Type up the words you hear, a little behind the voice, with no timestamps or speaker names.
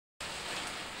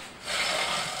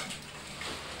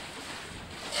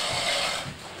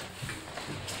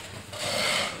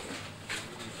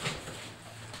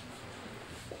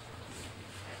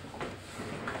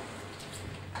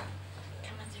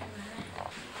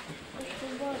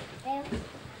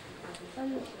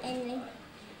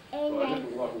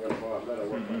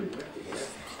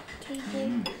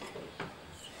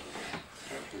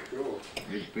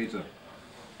Here's pizza.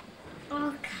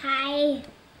 Okay.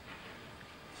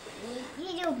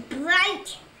 Little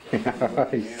break.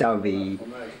 Toby.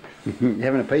 You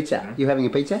having a pizza? You having a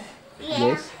pizza? Yeah.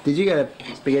 Yes. Did you go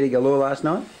to Spaghetti Galore last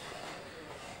night?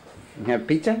 You have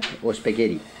pizza or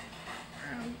spaghetti?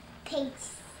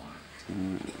 Pizza.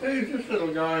 Who's this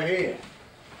little guy here?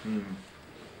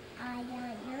 I don't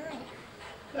know.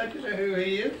 Don't you know who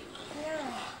he is?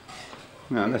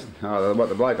 No. No, that's what,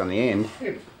 the bloke on the end.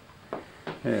 Him.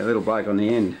 Yeah, little bloke on the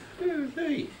end. Who's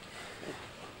he?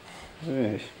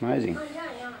 Yeah, amazing. I don't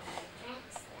know.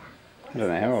 I don't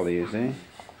know how old he is there.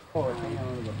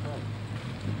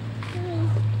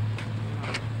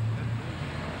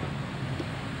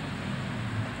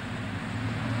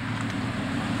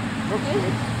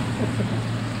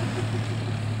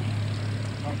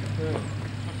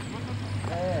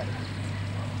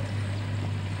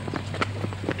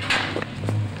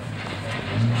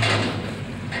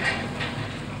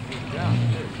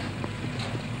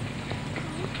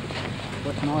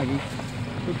 What's Mikey?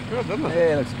 Looks good, doesn't it?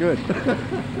 Yeah, looks good.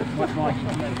 What's Mikey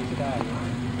today?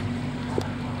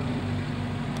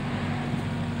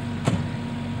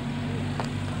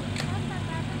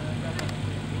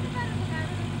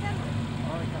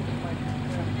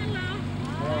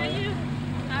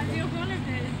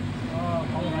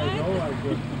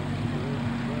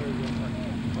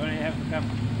 Well, you have to come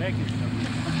back and stuff.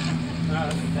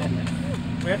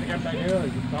 We have to come back early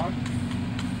this time.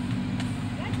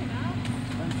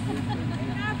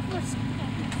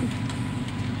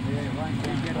 Yeah, one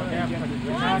can get it out, but it's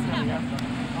hard coming up.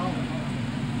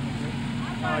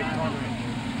 Oh, it's fine.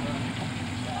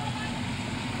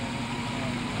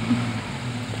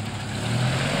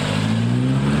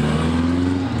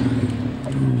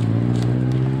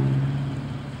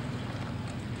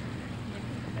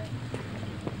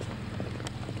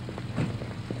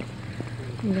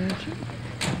 Gotcha.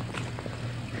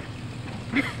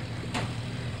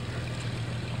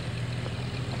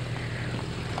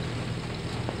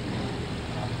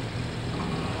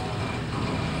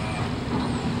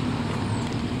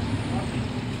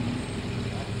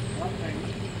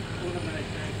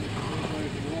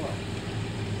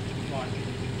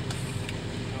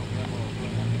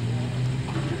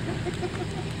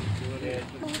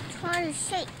 I'm trying to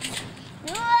shake.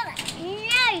 No,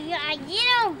 you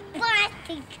little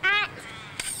plastic cat.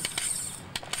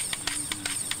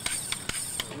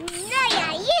 No,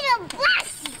 you little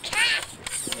plastic cat.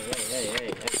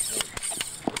 Hey.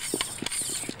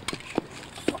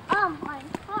 Oh my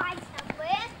God,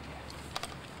 somewhere.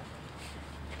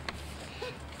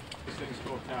 This thing's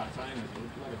called Cartana. It's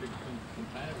like a big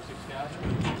container with 6 cars in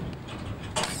it.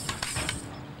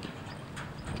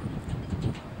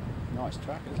 Nice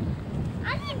truck, isn't it? I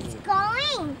think it's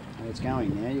going. And it's going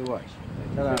now, you watch.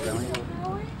 Hello, going.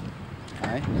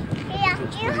 Hey? Here,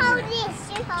 you hold this.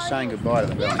 You hold Saying this. goodbye to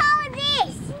the You village. hold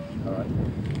this. Alright.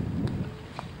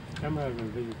 Come over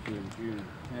and visit you in June.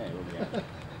 Yeah, we'll go.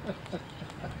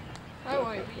 I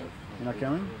won't be. You're not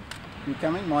coming? You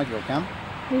coming? Mikey will come.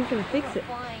 Who's going to fix it?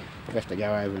 We have to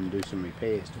go over and do some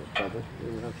repairs to it, probably.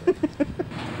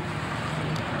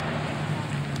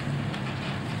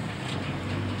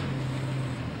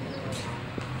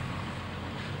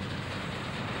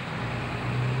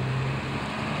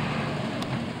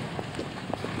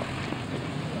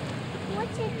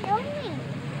 What's it doing?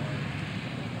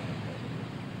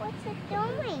 What's it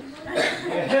doing?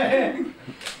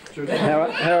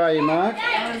 How are you, Mark?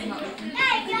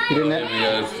 You didn't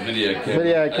have...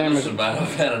 Video cameras. Listen, mate,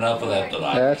 I've had enough of that today.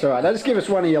 Yeah, that's all right. Now just give us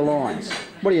one of your lines.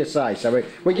 What do you say? So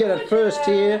we get it first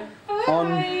here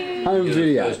on home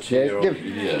video. First here on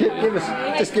video.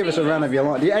 Give us a run of your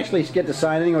line. Do you actually get to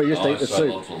say anything, or you just eat the say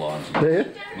soup? lots of lines. Do you?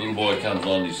 Little boy comes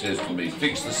on, he says to me,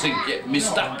 "Fix the sink, yet,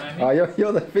 mister." Oh,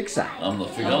 you're the fixer. I'm the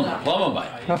plumber,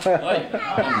 mate. Hey,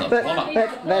 I'm the plumber.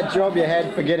 That job you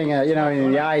had for getting a,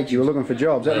 in the age you were looking for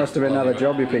jobs, that must have been another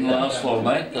job you picked up. Last one,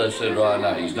 mate, they said, right,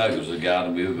 no, he's no good as a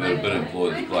gardener, we've been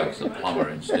employed this bloke as a plumber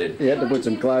instead. You had to put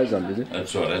some clothes on, did you?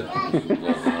 That's right,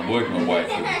 I'm working my way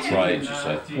through the trades, you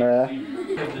see.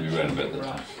 We ran about the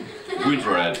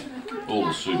winter ad, all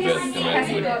the soup ads come out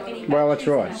in winter. Well, that's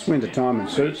right. It's winter time and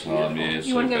soups. Yeah,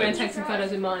 You want to go around and take some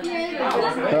photos of mine?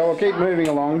 So we'll keep moving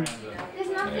along.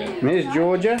 And here's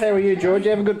Georgia. How are you,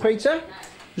 Georgia? Have a good pizza?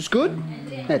 It's good?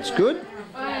 That's good.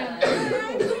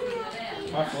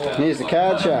 Here's the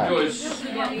card shark.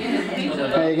 How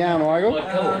you going, Michael?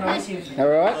 All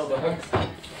right?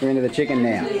 We're into the chicken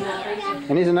now.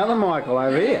 And here's another Michael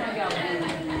over here.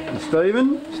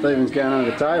 Stephen's going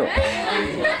under the table.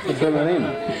 What's wrong with him?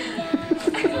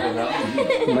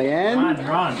 Leanne,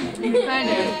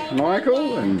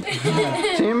 Michael and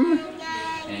Tim,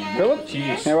 Philip,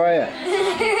 how are you?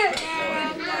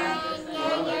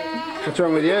 What's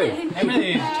wrong with you? How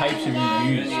many of these tapes have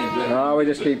you used? Oh, we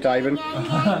just keep taping.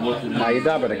 No, you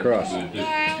dub it across. So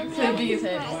the biggest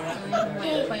head.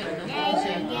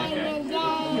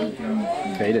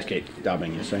 Okay, you just keep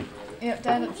dubbing, you see. Yep,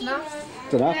 Dad, it's enough.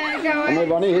 It's enough. I'll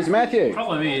move on here. Here's Matthew. The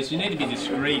problem is, you need to be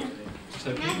discreet.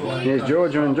 So people Here's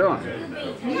Georgia and John.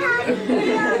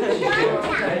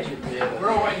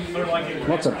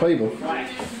 Lots of people. Then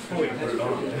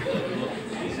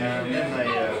they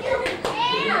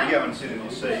go and sit in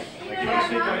your seat. They give you a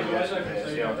seat going to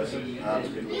see how this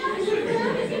hardest bit of the seat.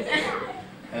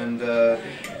 And yeah,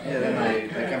 then they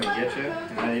come and get you,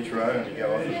 and each row, and you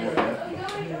go off and walk out.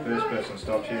 First person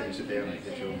stops you, and you sit down and you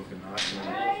get you all looking nice, and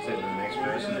then you sit to the next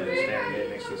person, and they're standing there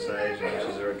next to the stage, and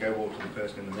says, "All right, go walk to the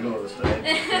person in the middle of the stage." And the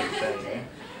person's standing there.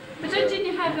 But didn't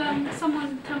you have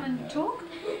someone come and talk?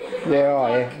 Yeah, oh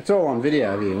yeah. It's all on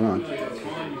video if you want. I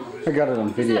got it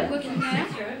on video. Working now?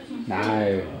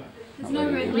 No. There's no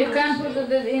red You can't put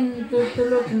it in to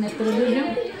look in the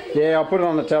television? Yeah, I'll put it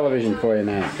on the television for you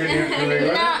now.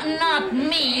 Not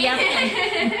me.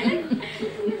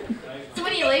 So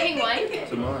when are you leaving, Wayne?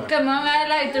 Tomorrow. Come on, I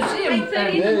like to see him.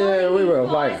 Yeah, we will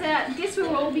later. I guess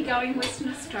we'll all be going Western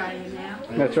Australia now.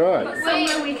 That's right.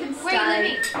 Somewhere we can stay. Where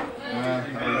are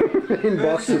you living? In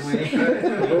boxes.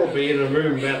 We'll be in a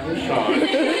room about this size.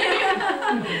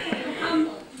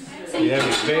 So You have a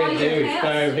bed there, we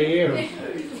stay over here. You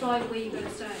provide where you're going to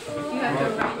stay. You have to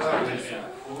arrange.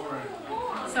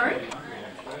 Sorry?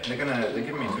 They're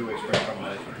giving me 2 weeks for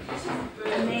accommodation.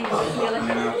 And then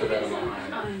after that, I'm on my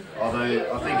own. Although I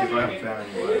think if I haven't found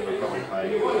anywhere, I'll probably pay.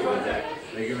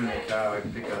 They're giving me a car, I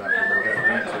can pick that up and we'll go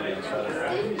to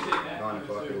Saturday. 9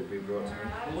 o'clock it will be brought to me.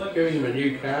 Giving him a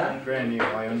new car. Brand new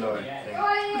Hyundai thing.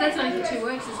 But that's only for 2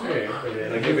 weeks, isn't it? Yeah, but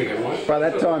they're giving him one. By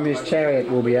that time his chariot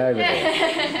will be over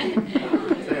there.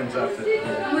 Turns up that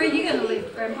Where are you going to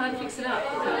live, Grandpa, to fix it up?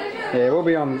 Yeah, we'll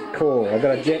be on call. I've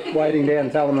got a jet waiting down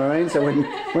at Tullamarine, so when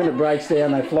it breaks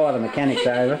down they fly the mechanics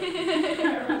over.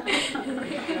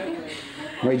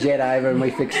 We jet over and we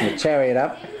fix the chariot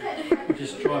up.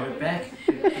 just drive it back.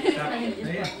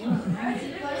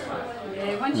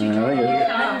 Yeah, once you drive your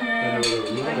car.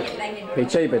 It'd be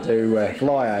cheaper to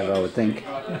fly over, I would think.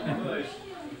 What's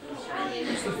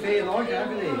the fare like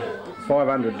over there?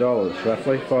 $500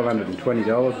 roughly,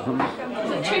 $520 or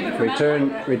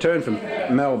something. Return from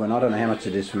Melbourne, I don't know how much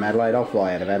it is from Adelaide. I'll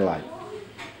fly out of Adelaide.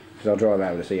 Because I'll drive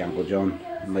over to see Uncle John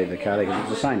and leave the car there because it's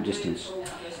the same distance.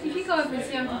 If you go over and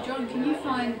see Uncle John, can you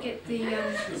get the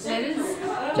letters?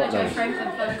 JJ Franklin,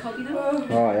 photocopy them?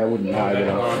 Oh, I wouldn't know, but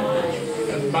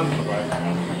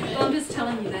Well, I'm just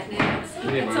telling you that now.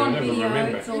 It's on video.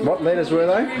 It's all what letters were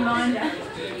they? reminder.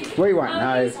 We won't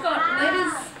know. He's got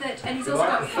letters and he's also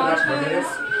got photos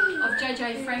of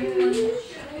JJ Franklin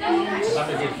and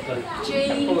G.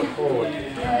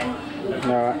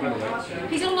 Alright.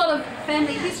 He's got a lot of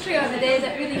family history over there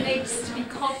that really needs to be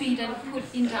copied and put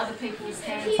into other people's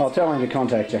hands. I'll tell him to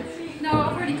contact you. No,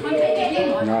 I've already contacted him.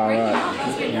 No, right.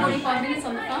 I spent 45 minutes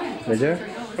on the phone. Did you?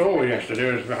 All we have to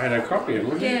do is make a copy of it,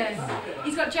 wouldn't we? Yeah.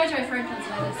 He's got JJ Franklin's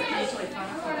letters that need to be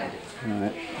photocopyed.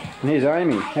 Alright. And here's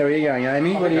Amy. How are you going,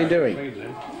 Amy? What are you doing?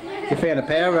 You found a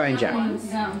Power Ranger.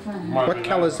 What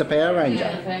colour's the Power Ranger?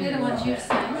 They're the ones you've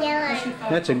seen.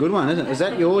 That's a good one, isn't it? Is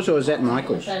that yours or is that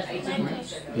Michael's? Yeah,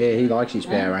 he likes his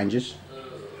Power Rangers.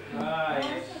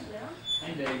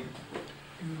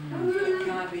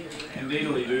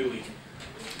 Indeedly doodly.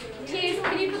 Cheers,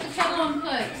 can you put the kettle on,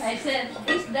 please? I said,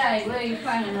 this day, where you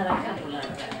find another couple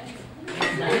like that?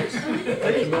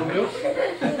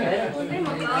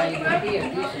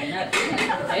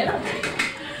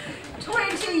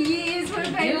 20 years we've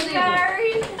been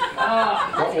married.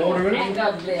 What order is it? And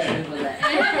God bless you for that.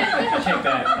 Check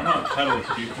that. I'm not totally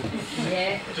stupid.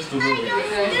 Yeah. Just a little bit.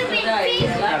 Today,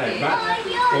 you're lucky.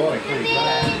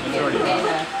 It's already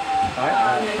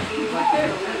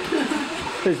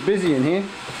It's busy in here. No,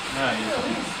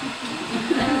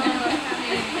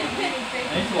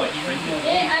 it's like you drink it.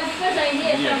 Yeah, because I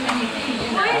hear so many things,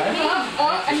 you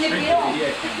know. And if you don't,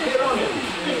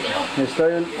 There's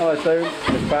Stephen. Hello, Stephen.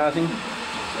 Just passing.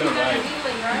 I'm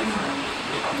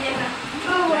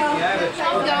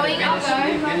going, I'll go.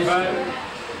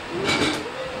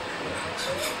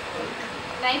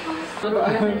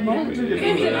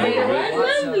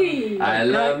 I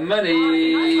love money.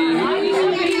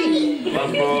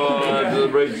 One more to the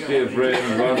bridge, dear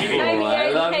friend. Once more, I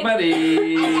love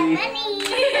money.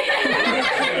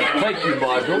 Thank you,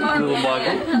 Michael. Little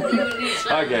Michael.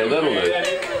 Okay, that'll do.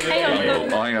 Hang on,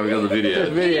 look. Oh, hang on, we've got the video.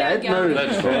 Video, it's moving.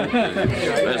 That's fine.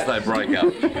 Let's not break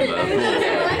up.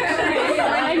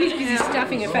 Amy's busy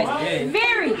stuffing her face.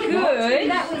 Very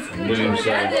good. William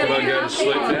saying, can I go to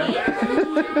sleep now?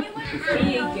 There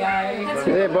you go.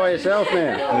 You're there by yourself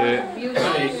now. Yeah.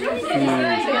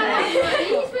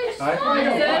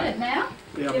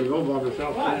 Yeah, we've all by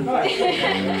myself.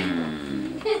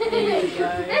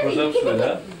 What's up,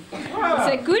 sweetheart? Is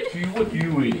that good? What are you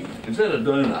eating? Is that a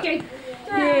donut? Okay.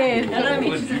 Yeah. And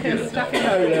Amy's just her stuffing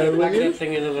her. Back that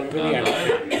thing into the video.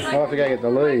 I'll have to go get the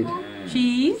lead.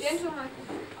 Cheese.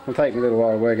 It'll take me a little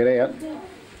while to work it out.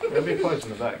 It'll be close in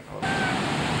the back.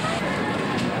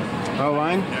 Oh,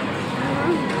 Wayne.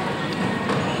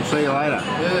 We'll see you later.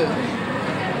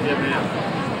 Yeah, man.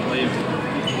 Leave.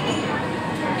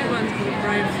 Everyone's got a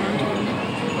brave front on.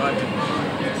 Right.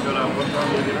 Got up. What time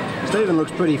will you get up? Stephen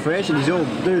looks pretty fresh and he's all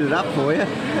duded up for you.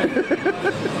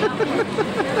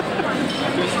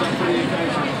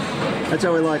 That's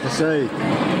what we like to see. A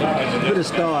bit of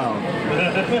style.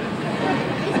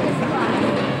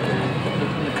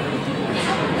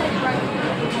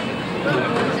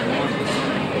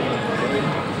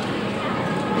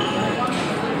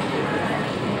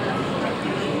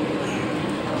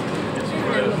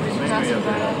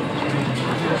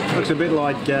 Looks a bit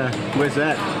like, where's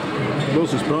that?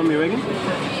 Wilson's Prom, you reckon?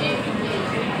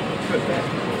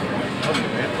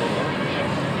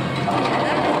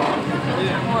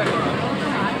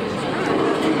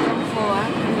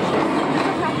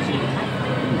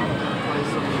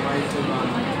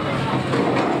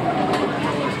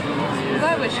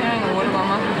 Glad we're sharing a water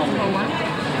bomb up for one.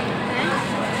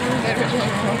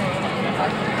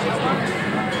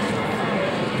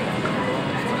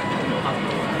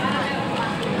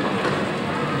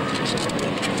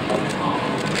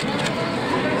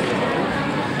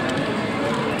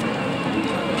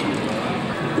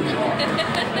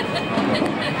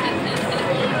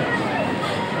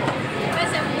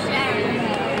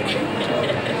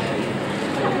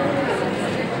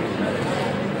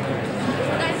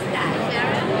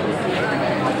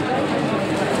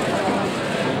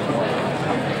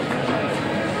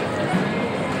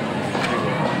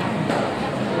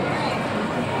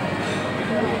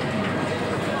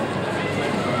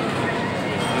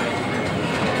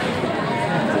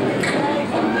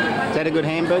 Is that a good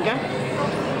hamburger?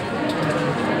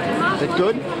 Is it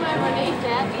good?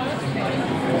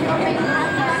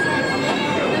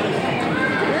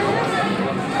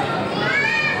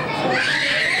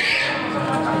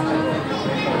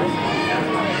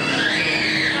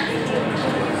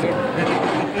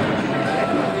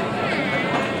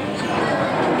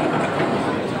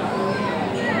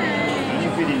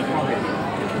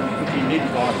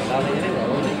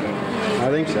 I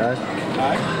think so.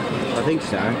 I think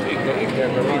so.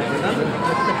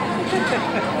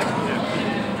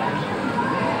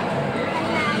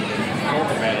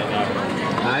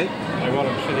 Hey? They want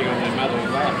them sitting on their mother's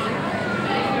laps.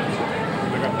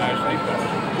 They've got no seatbelts.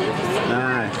 No.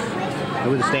 They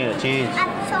wouldn't stand a chance.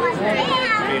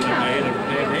 Being in their head of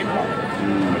their knee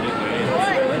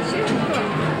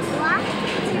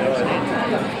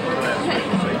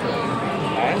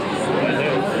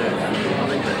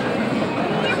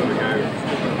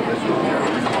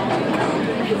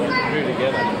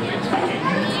together.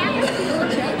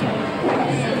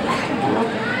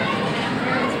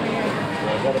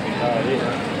 I've got to be tired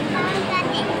here.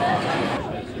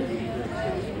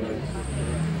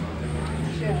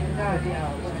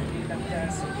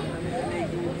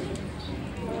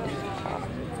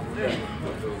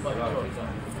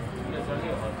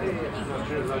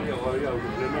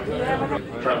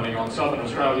 Travelling on Southern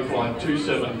Australia flight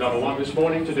 2711 this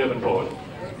morning to Devonport.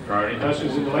 Priority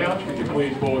passengers in the lounge, could you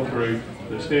please board through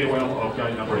the stairwell of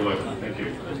gate number 11. Thank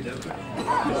you.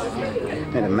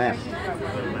 And a map.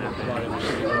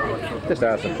 Just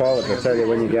ask the pilot to tell you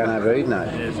when you're going over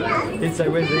Eden. He'd say,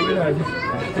 where's Eden?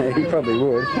 He probably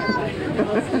would.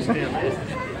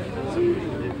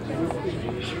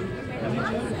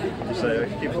 So I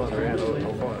keep flying around,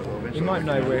 I'll find it. You might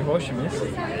know where Horsham is.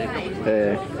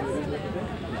 Yeah.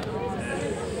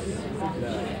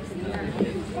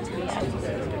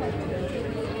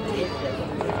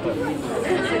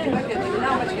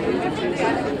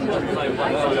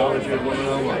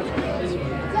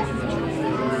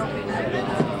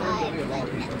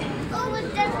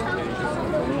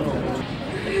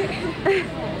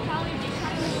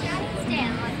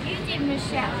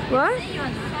 What?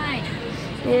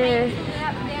 Yeah.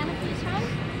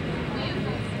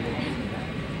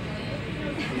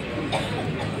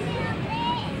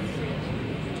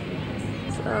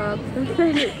 So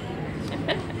Pathetic.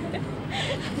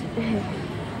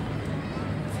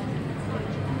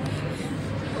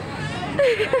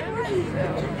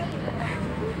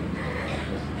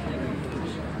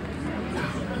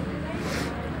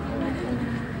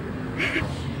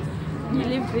 You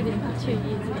lived with him for 2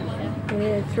 years.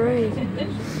 Yeah, 3.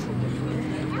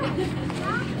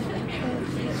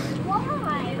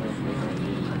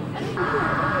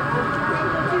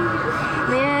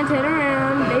 Man, turn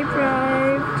around, be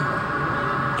brave.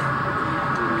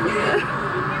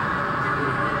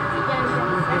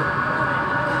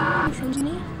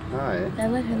 Engineer, Oh yeah. they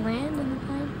let her land on the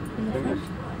plane in the front.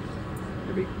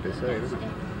 It'd be good to see, wouldn't it?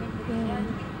 Yeah.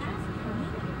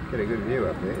 Get a good view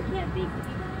up there.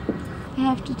 They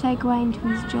have to take Wayne to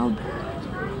his job.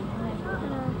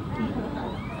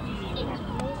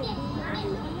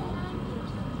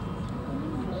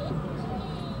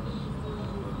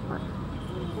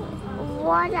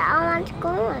 Why do I want to go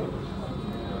on?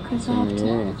 Because they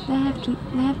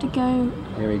have to go.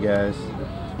 Here he goes.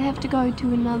 They have to go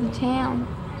to another town.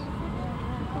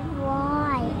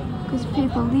 Why? Because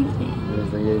people live there. There's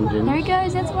the engine. There he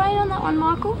goes. That's Wayne on that one,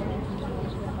 Michael.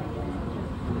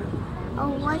 Oh,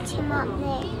 watch him up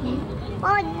there.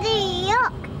 Oh,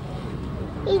 look!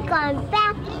 He's going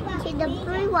back to the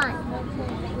blue one.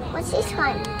 What's this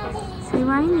one? See,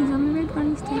 Wayne, he's on the red one.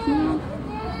 He's taking off.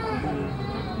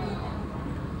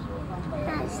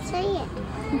 Can't see it.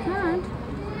 You can't?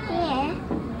 Yeah.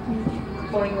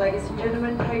 Morning, ladies and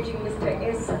gentlemen. Paging Mr.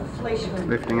 S. Fleischman.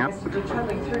 Lifting up. Passenger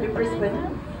travelling through to Brisbane.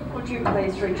 Would you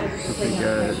please reach out to the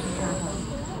Good.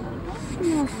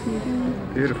 Yes,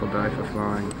 Beautiful day for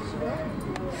flying.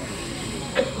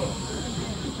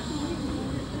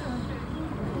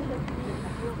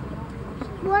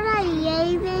 what are you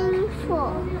aiming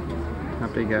for?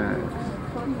 Up he goes.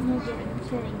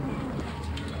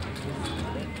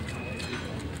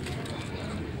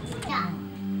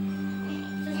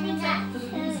 For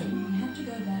the reason, we have to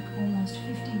go back almost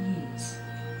 50 years.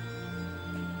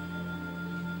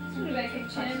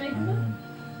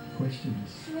 Questions.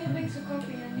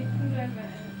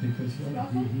 Because he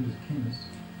was a chemist,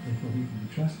 therefore he could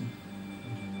be trusted.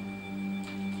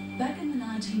 Back in the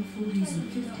 1940s and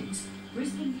 50s,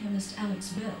 Brisbane chemist Alex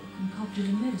Bell concocted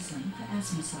a medicine for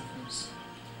asthma sufferers.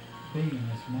 Being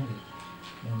an asthmatic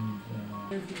and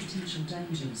Of the potential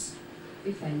dangers.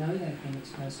 If they know they've been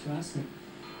exposed to arsenic,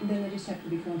 then they just have to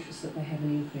be conscious that they have an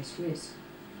increased risk.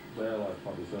 Well, I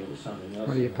probably thought it was something else.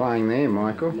 What are you playing there,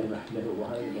 Michael? Never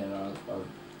worried about it. I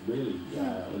really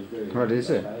was very. What is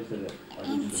it?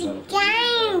 It's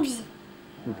games.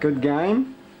 Good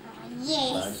game?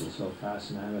 Yes. It's so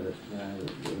carcinoma that,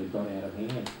 that it got out of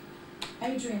hand.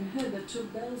 Adrian Herbert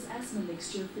took Bell's asthma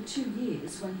mixture for 2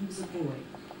 years when he was a boy.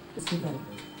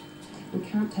 We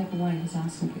can't take away his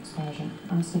arsenic exposure.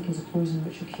 Arsenic is a poison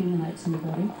which accumulates in the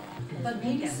body. But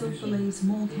Peter still believes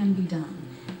more can be done.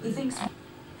 He thinks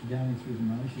going through the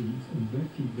motions and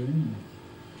keep burning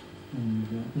it. And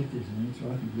if there's an answer,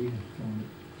 I think we have to find it.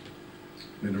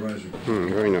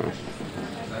 Very nice.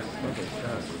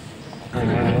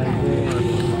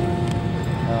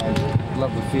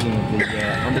 Love the feeling of the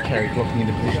undercarriage locking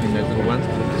into position in those little ones,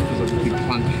 but it just feels like a big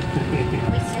punch.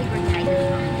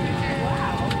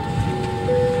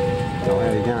 So how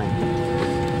are you going?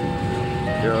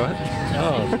 You alright?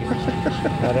 Oh,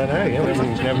 I don't know, yeah, we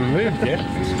haven't moved yet.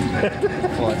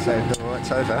 Flight saved alright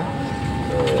so far.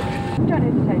 Don't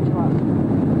hesitate to ask.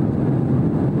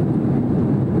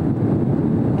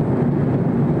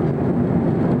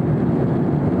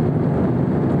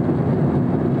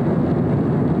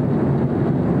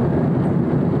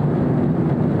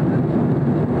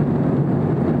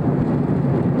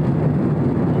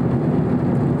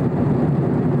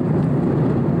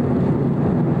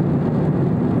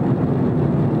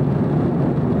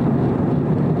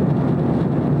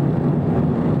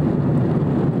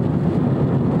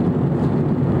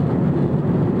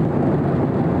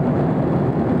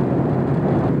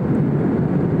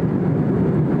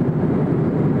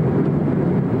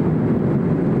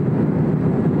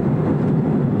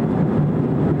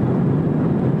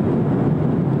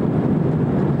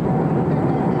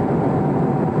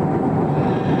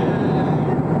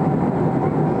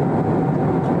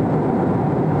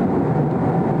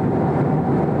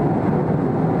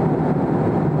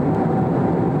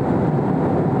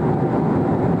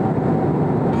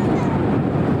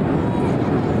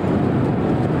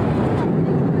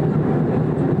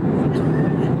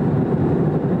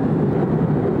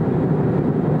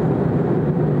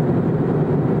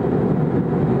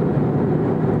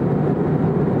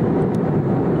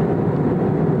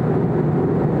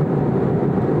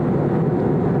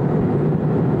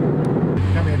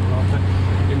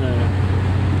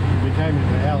 came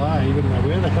into LA, you wouldn't know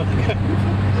where they were going.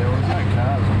 There was no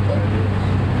cars on the road.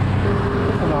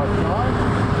 That's a nice drive.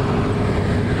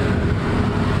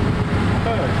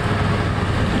 Perth.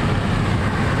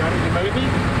 Running the movie?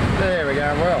 There we go,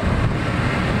 well.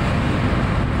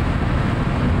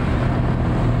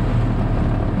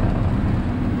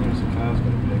 Notice the car's got a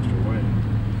bit extra weight.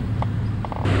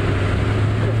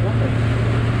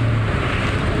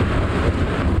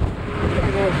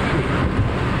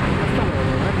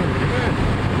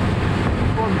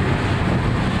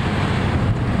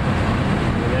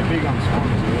 They're big on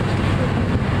swans, the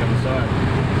other side.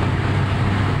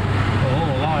 Oh, all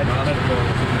the lights.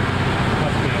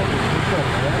 Must be all this.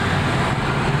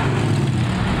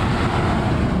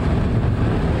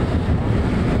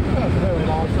 That's a very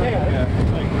nice thing. Yeah.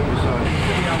 Take the other side.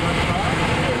 Sitting on one side.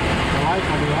 The light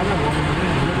on the other one.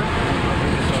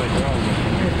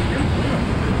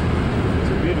 It's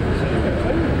a beautiful city.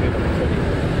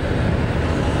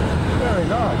 Very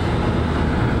nice.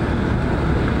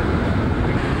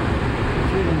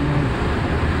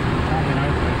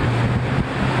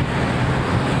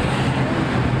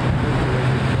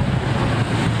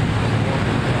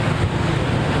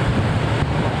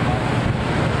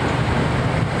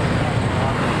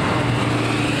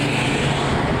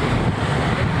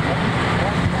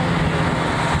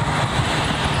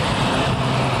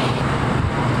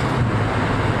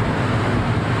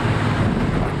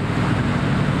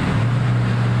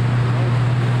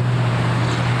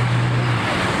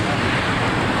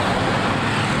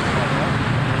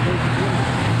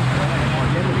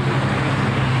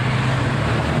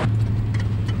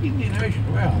 Indian Ocean,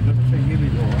 wow, I've never seen you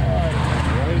before.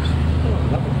 Waves. Oh,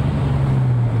 lovely.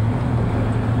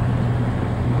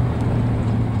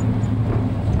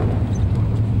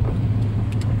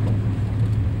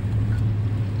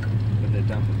 But they're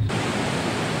dumplings.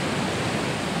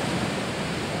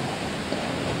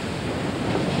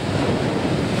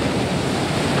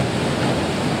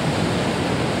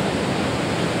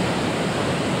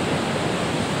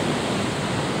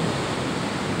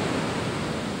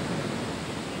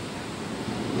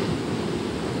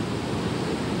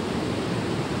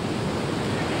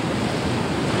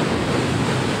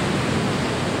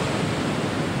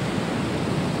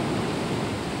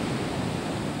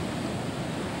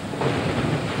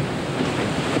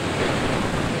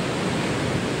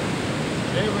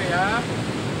 There we are.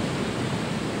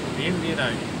 The Indian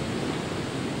Ocean.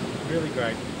 Really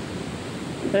great.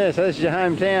 Yeah, so this is your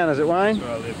hometown, is it, Wayne? That's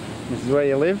where I live. This is where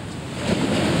you live?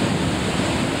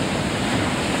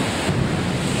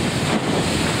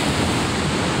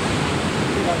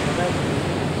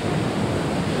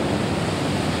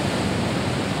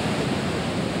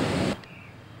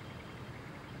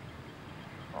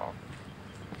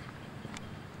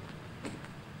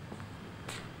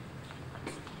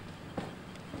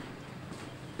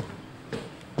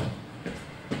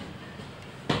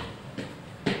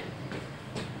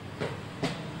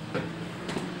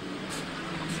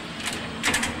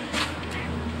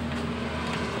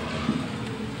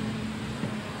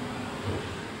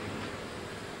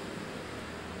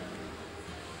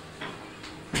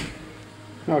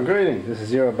 Oh, greetings. This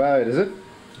is your abode, is it?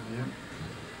 Yeah.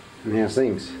 And how's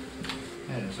things?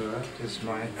 Yeah, it's alright. This is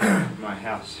my my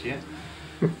house here.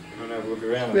 Want to have a look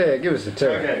around? Yeah, give us a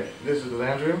tour. Okay, this is the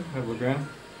lounge room. Have a look around.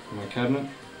 My cabinet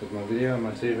with my video and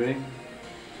my TV.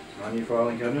 My new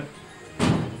filing cabinet.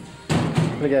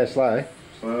 We go slow.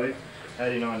 Slowly.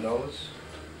 $89 on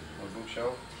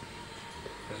bookshelf.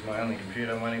 This is my only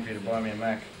computer. I'm waiting for you to buy me a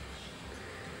Mac.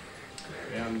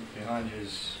 Behind you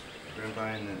is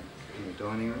grandpa in the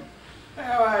dining room.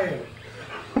 How are you?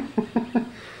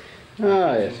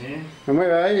 Oh, yes. Here. And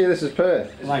where are you? This is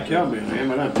Perth. Like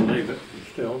Birmingham, I don't believe it, but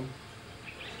still.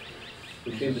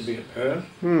 We seem to be at Perth.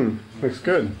 Looks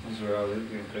good. This is where I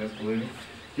live, in Perth, believe me.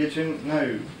 Kitchen,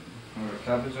 no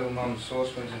cupboards, all mum's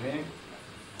saucepans in here.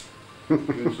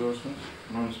 Good saucepans.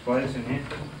 Mum's plates in here.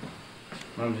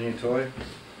 Mum's new toy.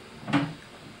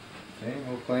 Okay,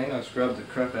 all clean. I scrubbed the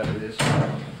crap out of this.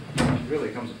 It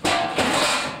really comes apart.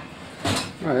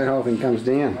 Oh, that whole thing comes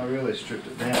down. I really stripped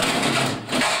it down.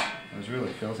 It was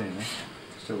really filthy in there.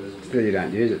 Still is. Good you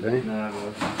don't use it, do you? No,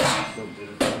 but I still did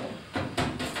it.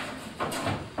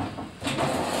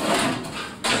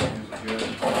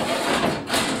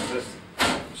 This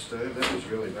stove, that was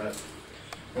really bad.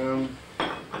 Yeah,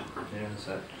 that's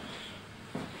that.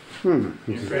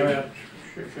 You go out,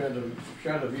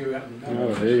 show the view out in the Oh,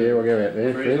 yeah, we'll go out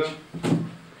there. Freezer. Fridge.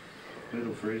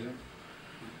 Little freezer.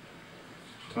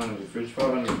 Tiny little fridge.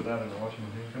 500 for that in the washing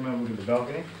machine. Come have a look at the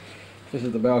balcony. This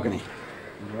is the balcony.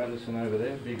 Radisson over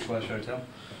there, big flash hotel.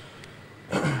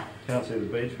 Can't see the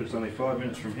beach, but it's only 5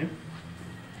 minutes from here.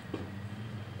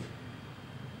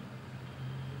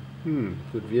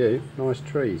 Good view. Nice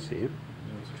trees here.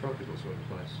 It's a tropical sort of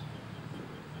place.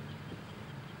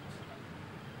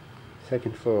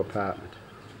 Second floor apartment.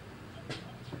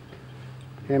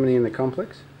 How many in the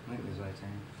complex? I think there's 18.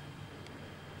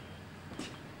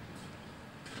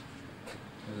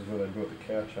 This is where they brought the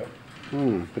couch up.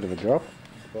 Bit of a drop.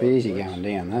 Be easy going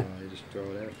down though. You just draw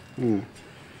it out.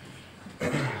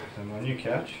 So my new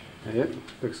couch. Yep,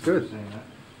 looks good. Seen that.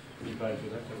 You paid for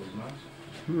that, that was nice.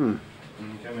 Hmm.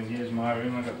 And you come in, here's my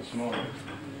room, I got the small room.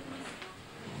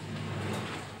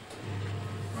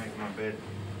 Make my bed.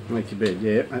 Make your bed,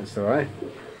 yeah, that's the way.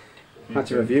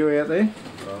 Much of a view out there?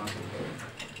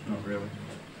 Not really.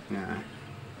 No.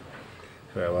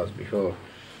 That's where I was before.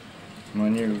 My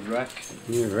new rack.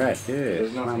 New rack, yeah.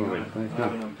 There's nothing on it. There's I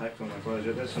haven't unpacked all my clothes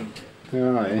yet. That's some Oh,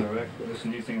 yeah. rack, but that's a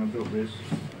new thing I built this.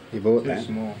 You bought Too that?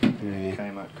 small. Yeah.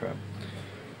 Kmart crap.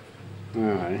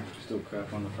 Alright. Still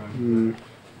crap on the front. Mm.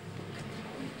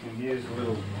 And here's a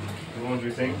little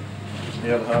laundry thing.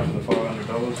 The other half of the $500,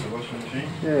 the washing machine.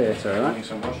 Yeah, it's alright. Doing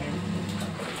some washing.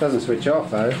 Doesn't switch off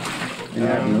though. You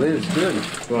open the lid, it's good.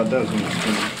 Well, it does when it's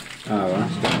finished. Oh, right.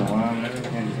 It's got an alarm and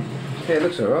everything. Yeah, it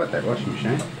looks alright, that washing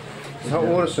machine. The hot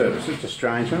water service, it's a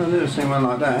strange one. I've never seen one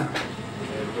like that.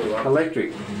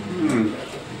 Electric.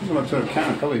 What sort of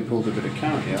current? Probably pulls a bit of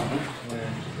current out.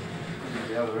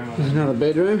 The other room. There's another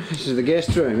bedroom. This is the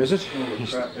guest room, is it?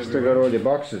 Still got all your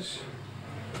boxes.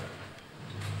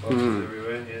 Boxes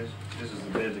everywhere, yes. This is the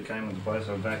bed that came with the place.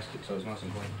 I vaxxed it so it's nice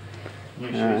and clean. New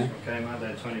sheets from Kmart, they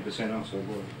had 20% off, so I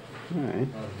bought it. Alright.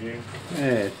 Nice view. Yeah,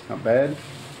 it's not bad.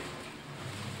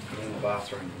 And in the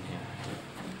bathroom.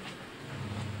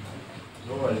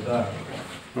 It's always dark.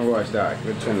 Always dark,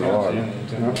 but turn the light on.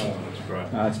 Turn the light on, it's bright.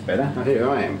 Oh, that's better. Oh, here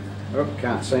I am. Oh,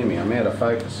 can't see me. I'm out of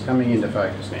focus. Coming into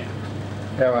focus now.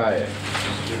 How are you?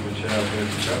 Stupid shower bed.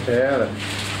 Shower.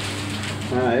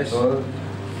 Nice.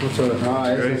 What sort of?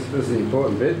 Oh, this is the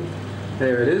important bit.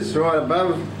 There it is, right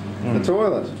above the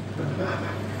toilet.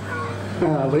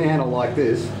 Leanne will like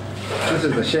this. This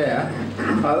is the shower.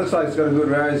 Oh, it looks like it's got a good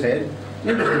rose head.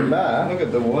 Interesting bar. Look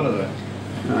at the water there.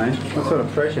 Right. What sort of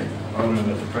pressure? I don't know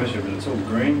about the pressure, but it's all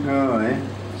green. Oh, yeah.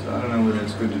 So I don't know whether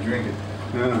it's good to drink it.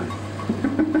 Oh.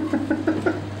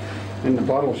 In the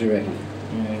bottles, you reckon?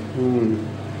 Yeah.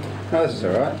 Oh, this is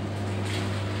alright.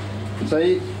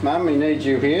 See, Mummy needs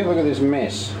you here. Look at this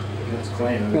mess. That's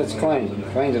clean. That's clean.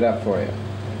 Cleans it up for you.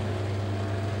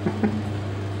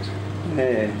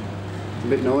 Yeah. A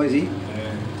bit noisy.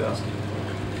 Yeah, dusty.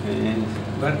 Yeah.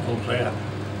 That pulls out.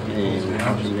 Yeah,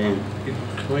 up and down.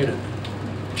 Clean it.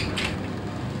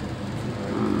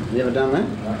 You ever done that?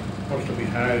 Wants to be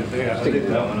hosed I out. did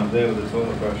that one up there with the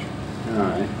toilet brush.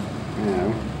 Alright.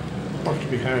 Yeah. Wants to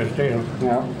be hosed down.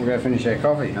 Well, we'll go finish our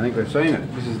coffee. I think we've seen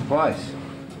it. This is the place.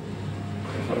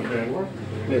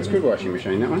 Yeah, it's a good washing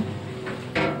machine, that one.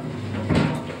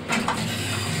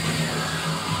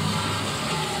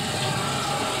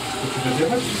 What's the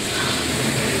difference?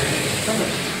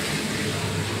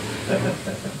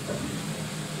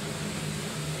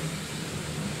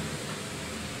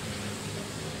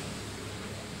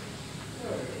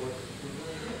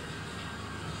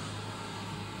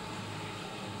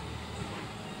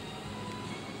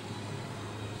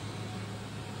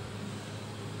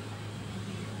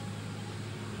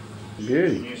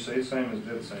 Beauty. New seat, same as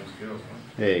they're the same skills, huh?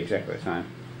 Yeah, exactly the same.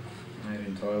 Made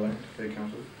in Thailand, very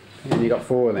comfortable. And you got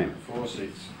 4 of them. 4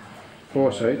 seats.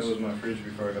 4 That seats. was my fridge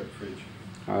before I got the fridge.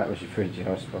 Oh, that was your fridge, your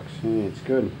icebox. Yeah, it's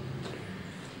good.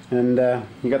 And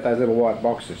you got those little white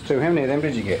boxes too. How many of them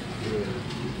did you get?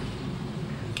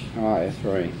 Oh, yeah,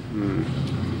 3.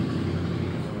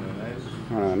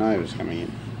 One of the neighbours coming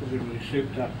in. Really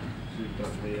souped up. Souped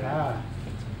up the car.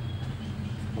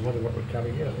 I wonder what was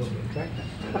coming in. I thought it was a tractor.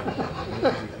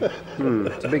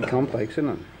 It's a big complex, isn't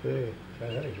it? Yeah, so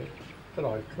that is it. It's a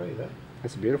nice tree, that.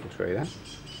 That's a beautiful tree, that.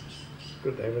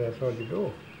 Good to have it outside your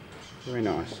door. Very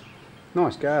nice.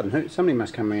 Nice garden. Somebody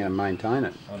must come in and maintain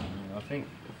it. I don't know, I think.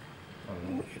 I don't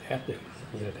know. You'd have to.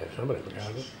 You'd have to have somebody to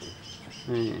garden it.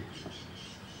 Yeah.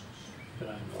 But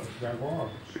I might go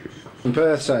wild. From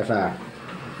Perth so far?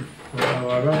 Well,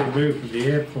 I've only moved from the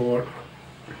airport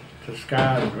to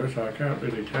Scarborough, so I can't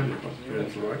really tell you what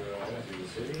Perth's like.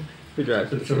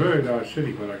 It's a very nice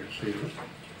city when I can see it.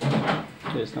 Yeah,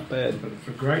 it's not bad. But it's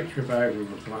a great trip over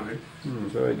on the plane.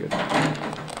 Very good.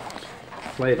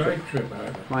 Great trip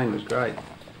over. Plane was great.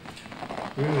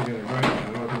 Really got a great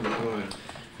one. I like the plane.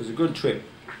 It was a good trip.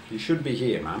 You should be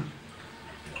here, Mum.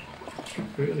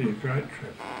 Really a great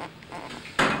trip.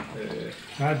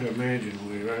 Hard to imagine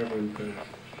we were over in Perth.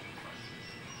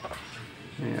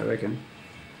 Yeah, I reckon.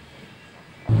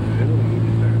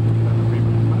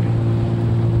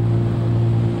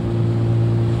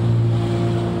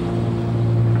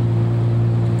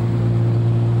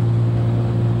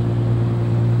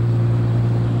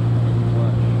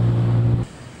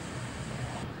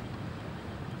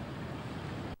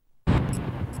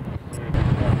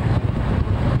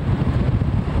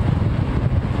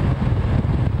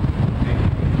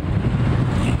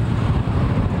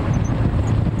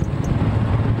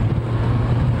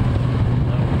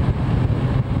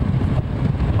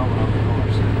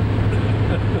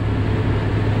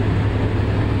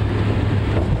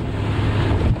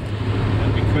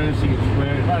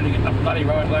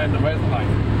 bloody right land the West Lake.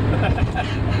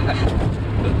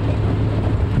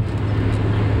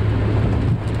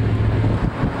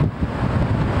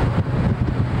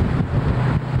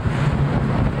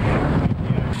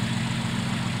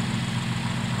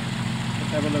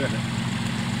 Have a look at it.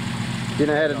 Do you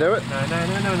know how to do it?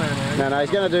 No, he's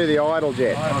going to do the idle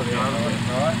jet.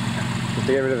 Right. Just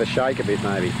to get rid of the shake a bit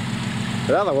maybe.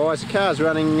 But otherwise the car's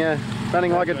running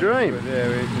like a dream. Yeah,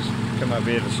 we just come up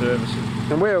here to service it.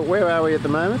 And where are we at the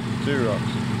moment? Two Rocks.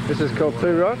 This is called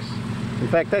Two Rocks? In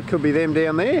fact, that could be them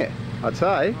down there, I'd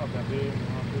say.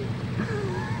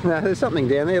 No, there's something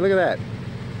down there, look at that.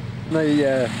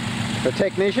 The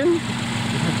technician,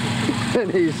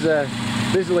 and he's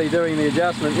busily doing the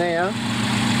adjustment now.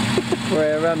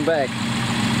 We're run back.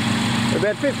 We're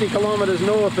about 50 kilometres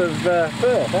north of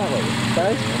Perth, aren't we?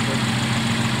 Okay.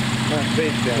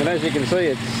 And as you can see,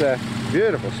 it's a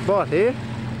beautiful spot here.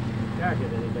 Can't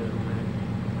get any better than that.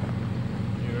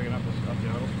 You reckon up the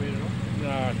idle speed at all?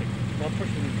 No, I think I'm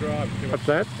pushing the drive. What's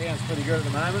that? Sounds pretty good at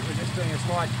the moment. We're just doing a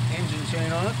slight engine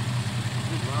tune on it.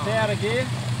 Powder gear.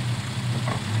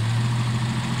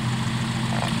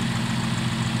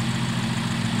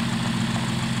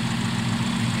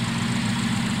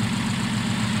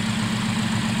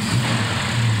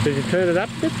 Did you turn it up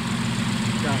yet?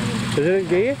 Is it in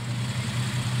gear?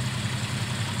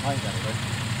 I think that'll do.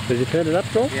 Did you turn it up,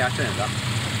 Joel? Yeah, I turned it up.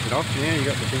 Is it off? Yeah, you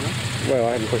got the thing on? Well,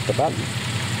 I haven't pushed the button.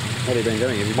 What have you been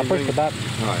doing? Have you been pushed the button.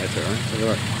 Oh, that's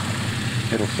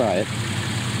alright. It'll say it.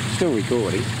 Still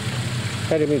recording.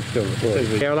 How do you mean still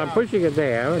recording? Yeah, well, I'm pushing it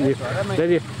now, and right.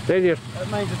 then you that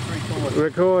means it's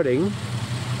recording.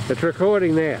 It's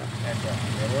recording now. That's right.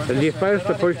 Yeah, And you're supposed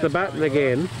to push the button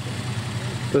again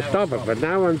to stop it, but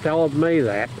no one told me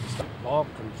that.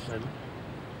 Loftonson,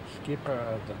 skipper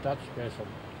of the Dutch vessel,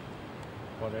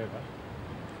 whatever,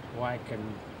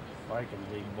 Waken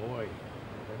the boy,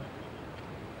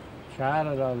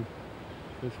 chartered on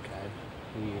this coast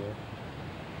here,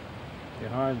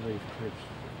 behind these cliffs.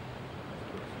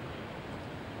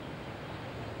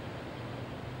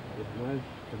 It's most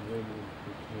convenient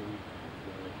between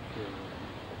the shore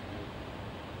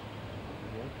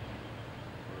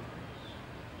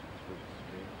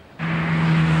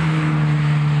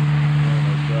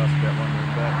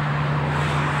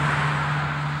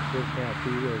Just how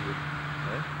few was it?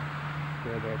 Eh?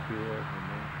 Where that few was?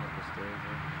 Up the stairs,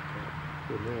 yeah.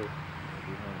 Good news.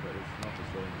 Behind, but it's not the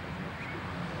same.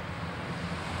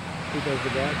 Who does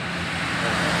the guy?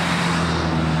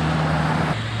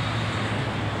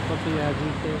 What's the RG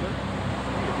there?